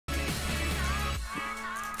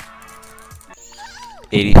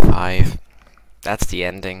85. That's the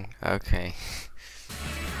ending. Okay.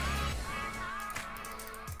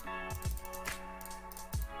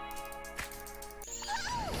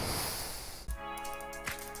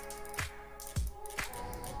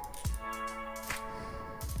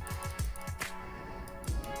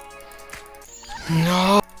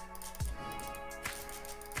 No.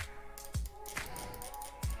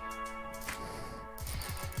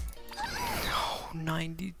 No,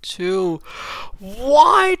 92.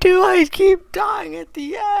 Why do I keep dying at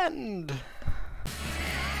the end?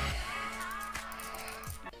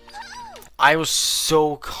 I was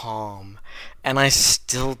so calm, and I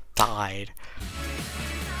still died.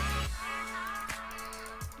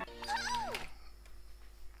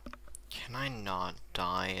 Can I not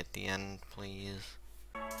die at the end, please?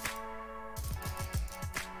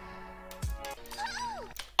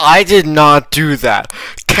 I did not do that.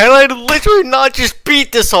 Can I literally not just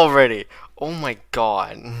beat this already? Oh my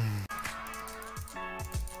god.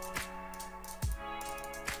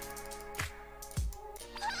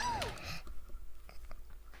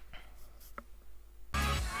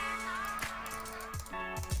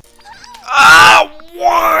 Ah,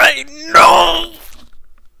 why? No!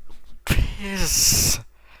 Piss.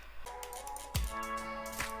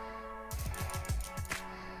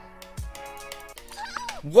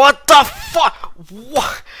 What the fuck?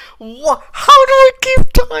 What? What? How do I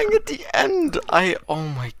keep dying at the end? Oh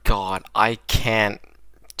my god, I can't.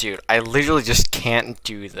 Dude, I literally just can't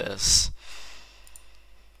do this.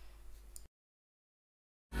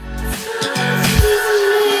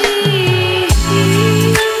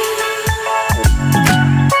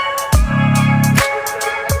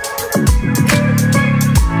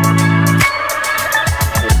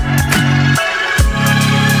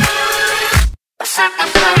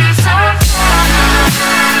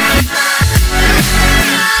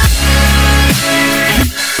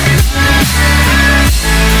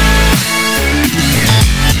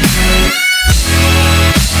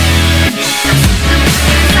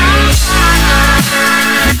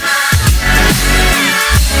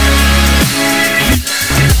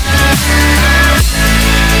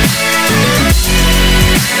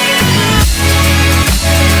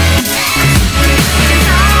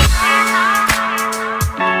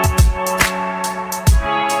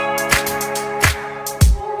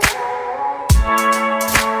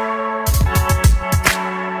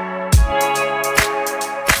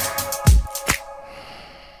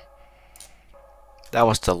 That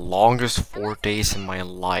was the longest 4 days in my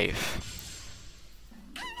life.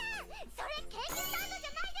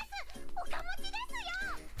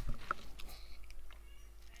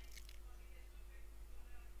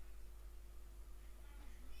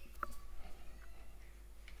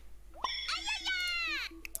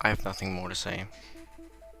 I have nothing more to say.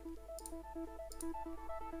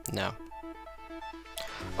 No.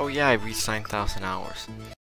 Oh yeah, I reached 9,000 hours.